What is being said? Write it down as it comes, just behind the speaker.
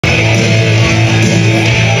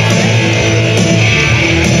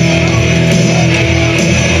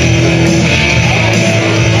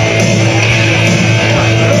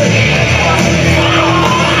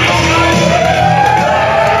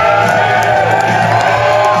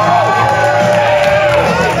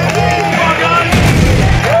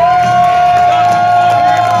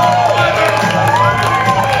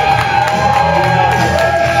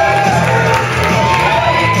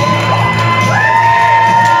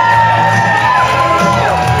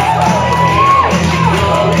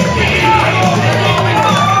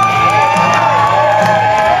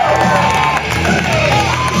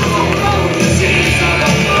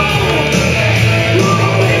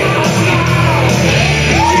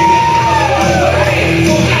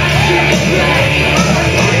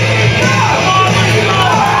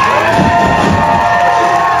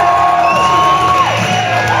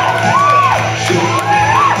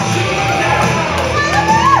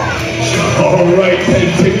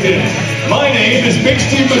kicked in. My name is Big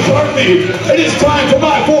Steve McCarthy, and it's time for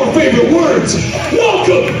my 4 favorite words.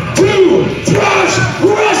 Welcome to Thrash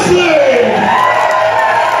Wrestling!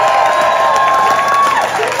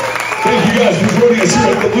 Thank you guys for joining us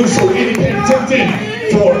here at the Luso Independent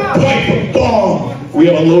Tent for Pipebomb. We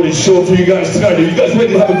have a loaded show for you guys tonight. Are you guys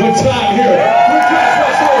ready to have a good time here with Thrash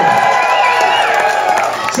Wrestling?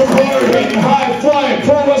 Some hard-hitting, high-flying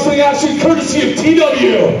pro wrestling action courtesy of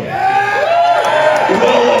TW.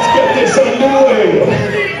 Well, let's get this underway.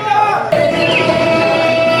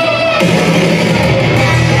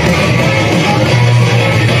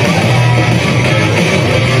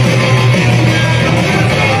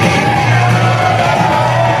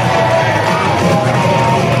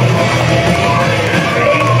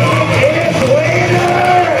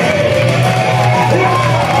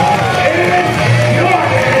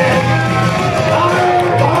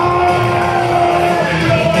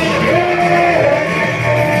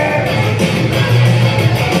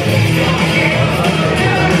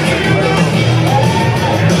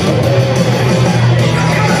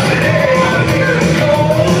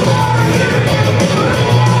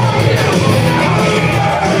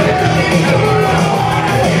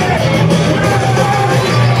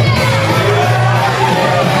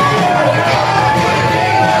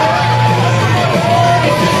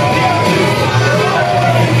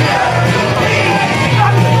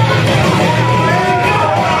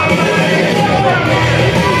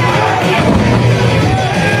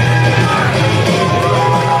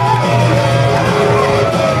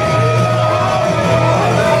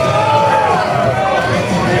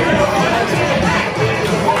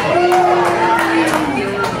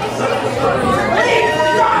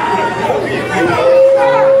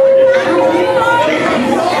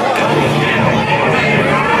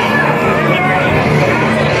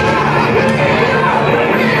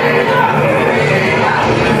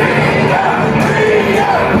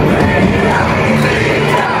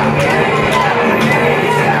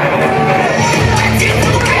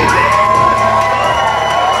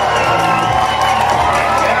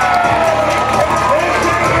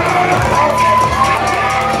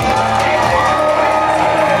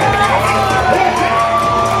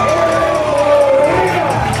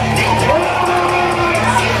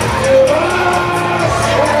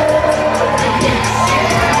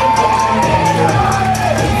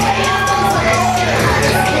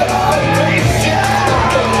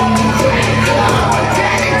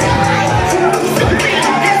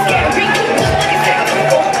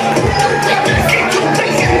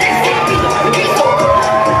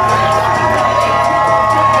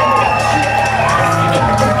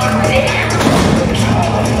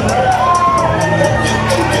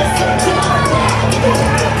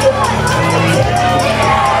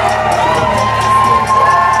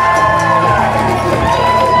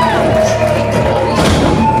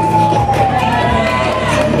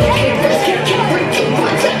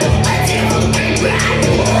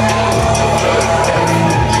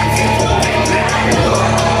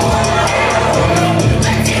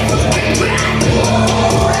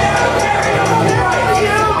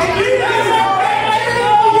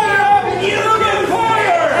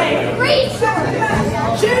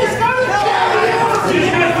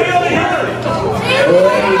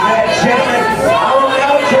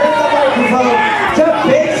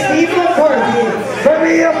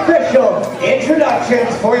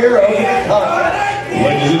 For your opening contest.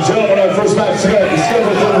 Ladies and gentlemen, our first match tonight is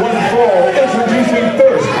scheduled for one fall. Introducing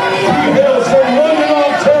first, he hails from London,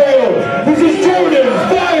 Ontario. This is Jordan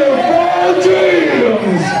Fireball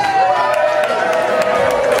James.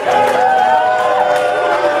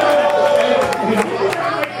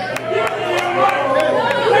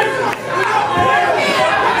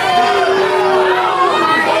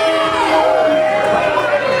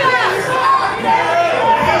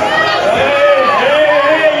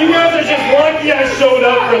 Showed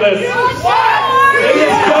up for this. It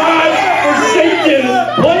is God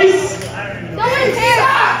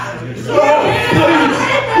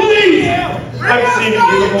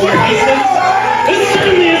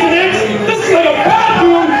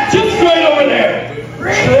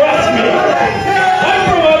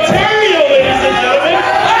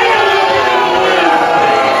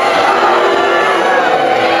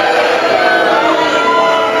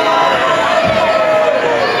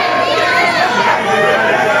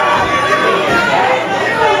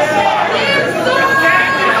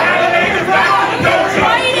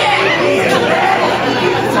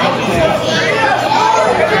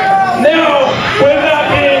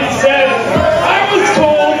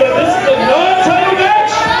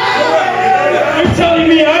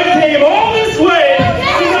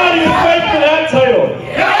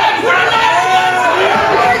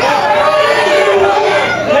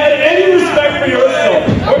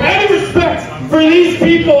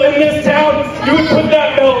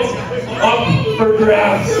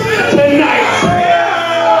tonight.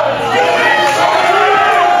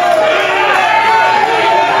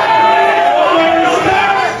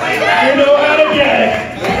 You know how to get it.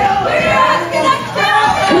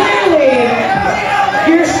 Clearly,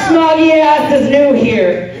 your smoggy ass is new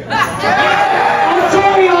here. I'm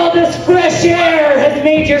sorry all this fresh air has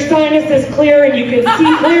made your sinuses clear and you can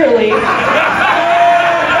see clearly. But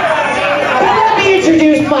let me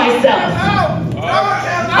introduce myself.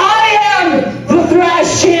 I am the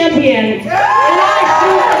Thrash Champion, and I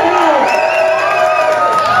shoot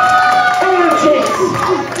urchins.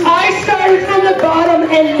 I started from the bottom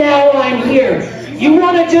and now I'm here. You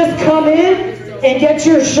want to just come in and get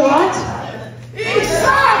your shot?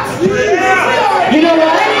 You know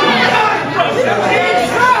what?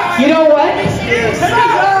 You know what?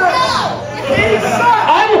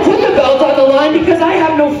 I will put the belt on the line because I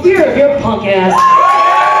have no fear of your punk ass.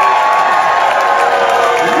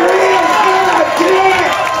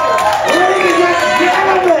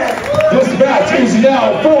 This match is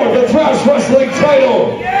now for the Thrash Wrestling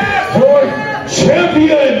title. Your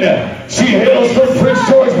champion. She hails from Prince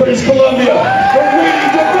George, British Columbia. The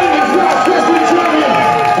reigning defending Thrash Wrestling champion,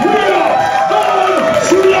 Riea Von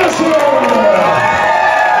Slasher.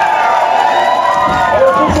 Our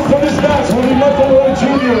official for this match will be Michael Rowe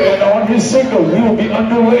Jr. and on his signal we will be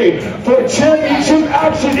underway for championship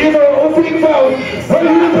action in our opening bout. Right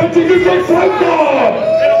here in Pentagon Pipebomb.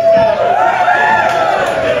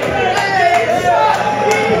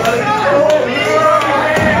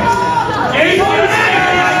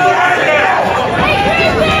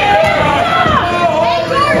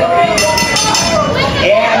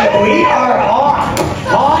 We are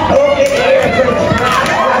hot over here for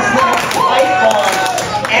Wrestling Pipebomb,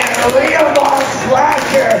 and Riea Von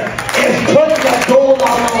Slasher is putting the gold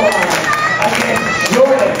on the line against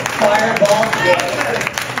Jordan Fireball King.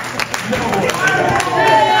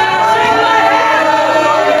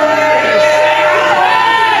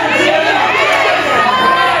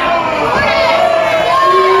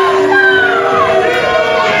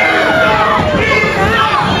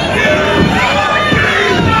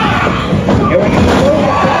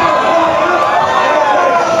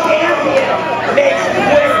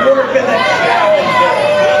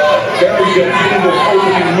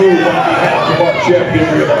 Opening move on behalf of our champion,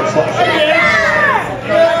 Riea Von Slasher.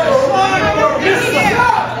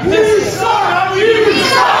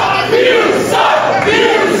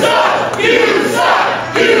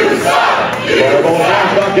 Fireball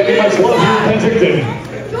fans not getting much love here in Penticton.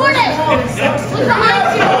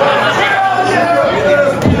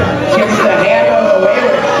 Gets the hand on the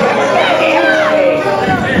waiver, gets the handshake.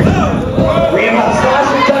 Riea Von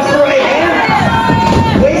Slasher ducks the right hand.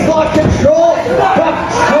 Waistlock control, but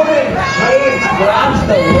Jordan James grabs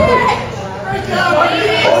the rope.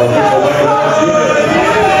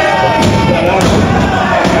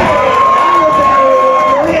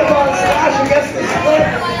 Riea Von Slasher gets the split.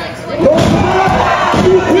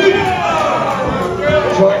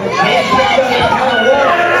 Jordan James picks up the counter.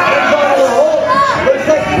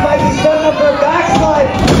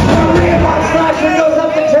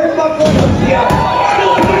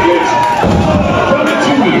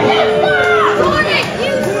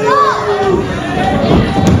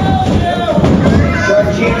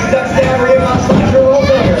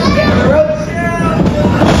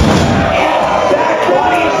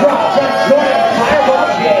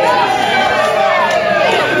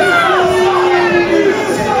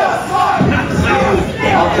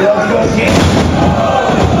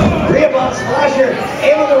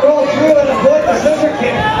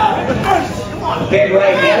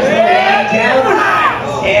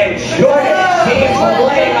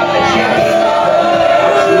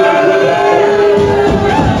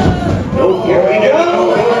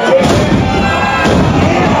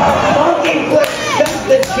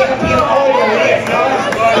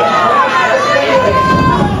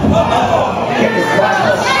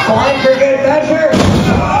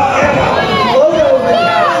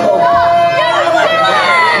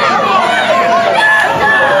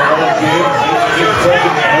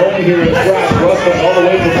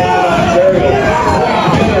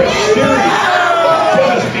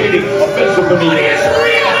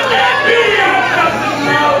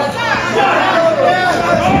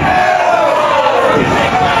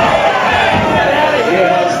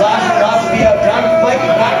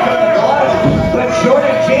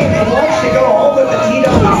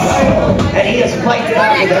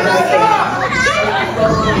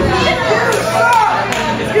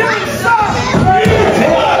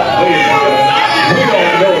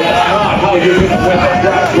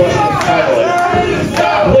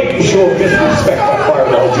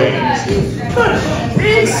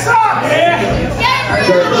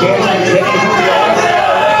 Jordan James continues with the arms.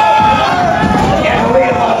 And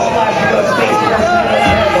Riea Von Slasher goes face first into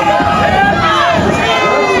the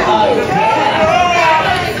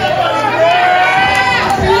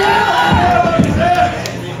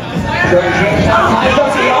Jordan James now ties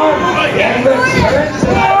up the arm and returns to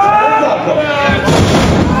that turnbuckle.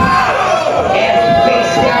 And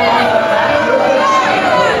face down on the mat for the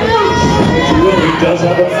champion. He does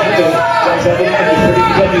have a method. Pretty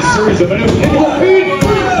deadly series of maneuvers. Into the feet.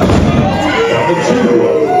 Number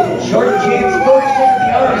 2. Jordan James first into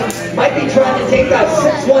the arms. Might be trying to take that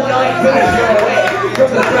 619 finisher away from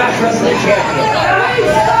the Thrash Wrestling Champion.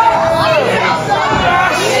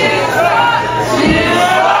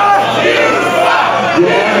 The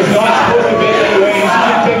arm is not supposed to be anyway. He's going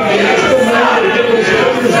to take the extra move to get those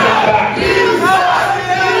shoulders back.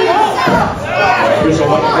 Here's a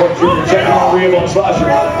 1-4 check on Riea Von Slasher.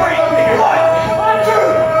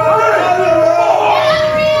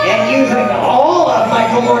 And using all of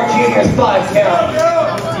Michael Moore Jr.'s 5 count.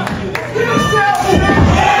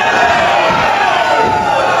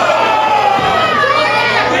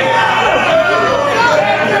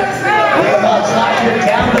 Riea Von Slasher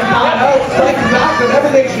down to 9-0, fighting back with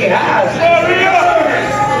everything she has.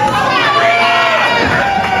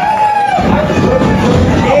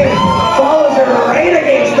 Follows her right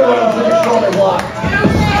against the ropes with a shoulder block.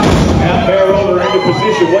 Now bear over into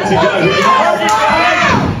position. What's he got here?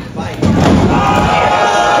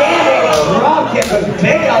 Standing drop kick with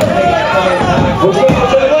big elevation for her time. What's going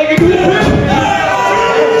on? Like a good pin.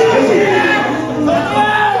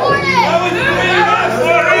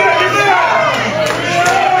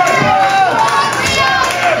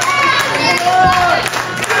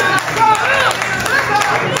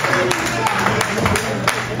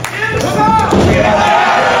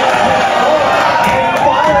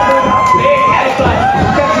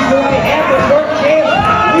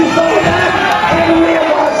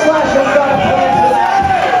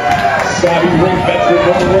 Savvy ring veteran,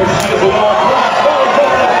 know where she is at all times.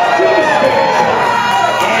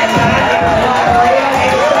 And that is what Riea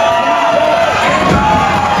is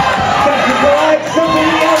going to drive something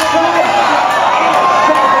to the outside.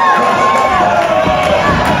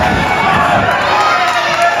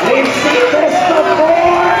 We've seen this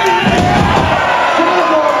before.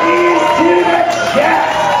 Double knees to the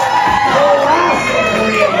chest. Classic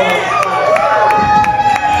Riea Von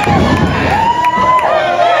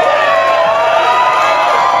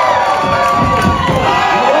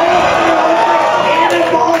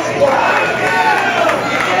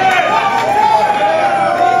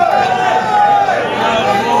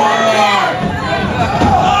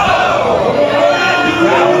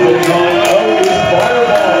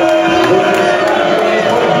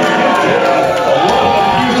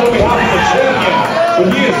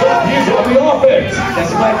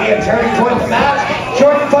This might be a turning point in the match.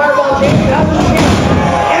 Jordan Fireball James out of the champ.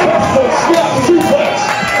 And Excellent snap suplex.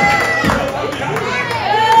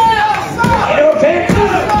 into a pin.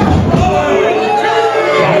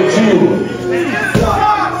 Number 2.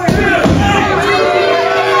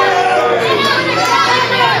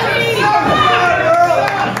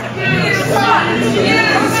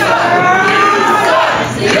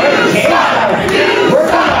 Jordan James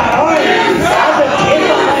working on hard. Has a pin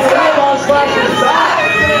behind Riea Von Slasher's back.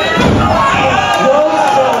 And goes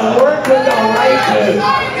to work with the right boot.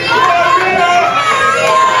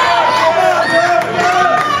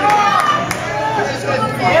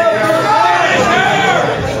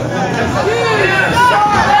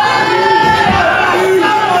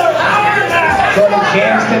 Jordan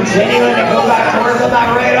James continuing to go back to work on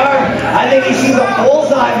that right arm. I think he sees a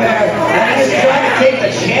bullseye there. And he's trying to take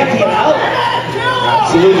the champion out.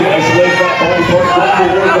 Absolutely isolate that body part.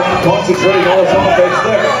 Concentrating all his offense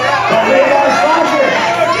there. But Riea Von Slasher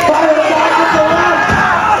firing back with the left.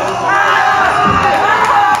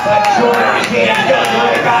 But Jordan James goes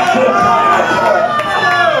right back to his line report.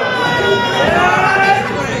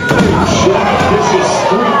 Short, vicious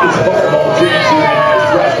streak is Fireball James here in his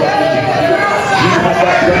Thrash Wrestling Team. He's got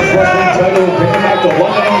that Thrash Wrestling title and bring him back to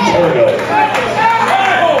London, Ontario.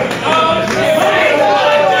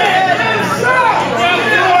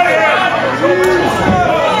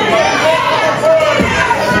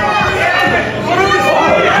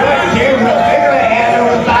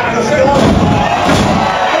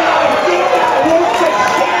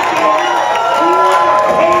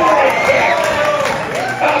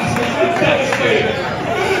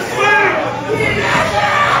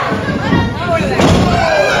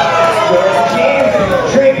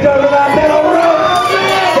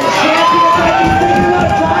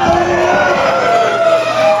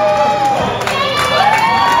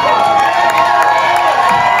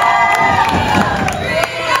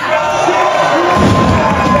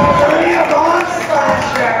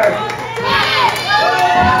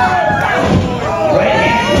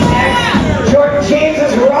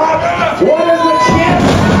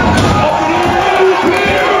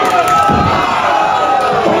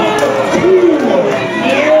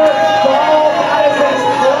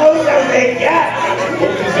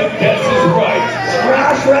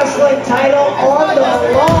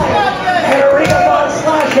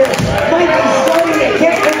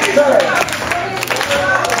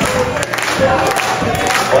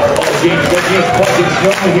 She is punching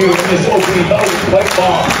strong here in this opening bout with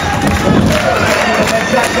Pipebomb.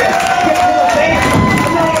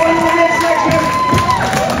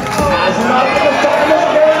 Has him up in the fabulous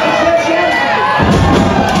current position.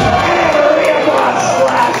 And Riea Von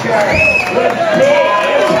Slasher with big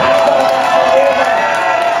impact on that maneuver.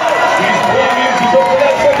 She's pulling in. She's over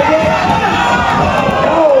that second rope.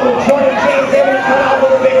 No, Jordan James able to cut off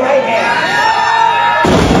with a big right hand.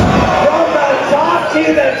 From the top to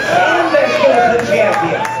the canvas goes the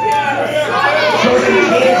champion. Jordan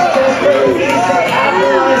James desperately needs to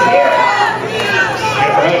capitalize here.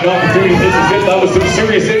 Never had an opportunity. This is it. That was some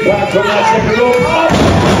serious impact from that second rope.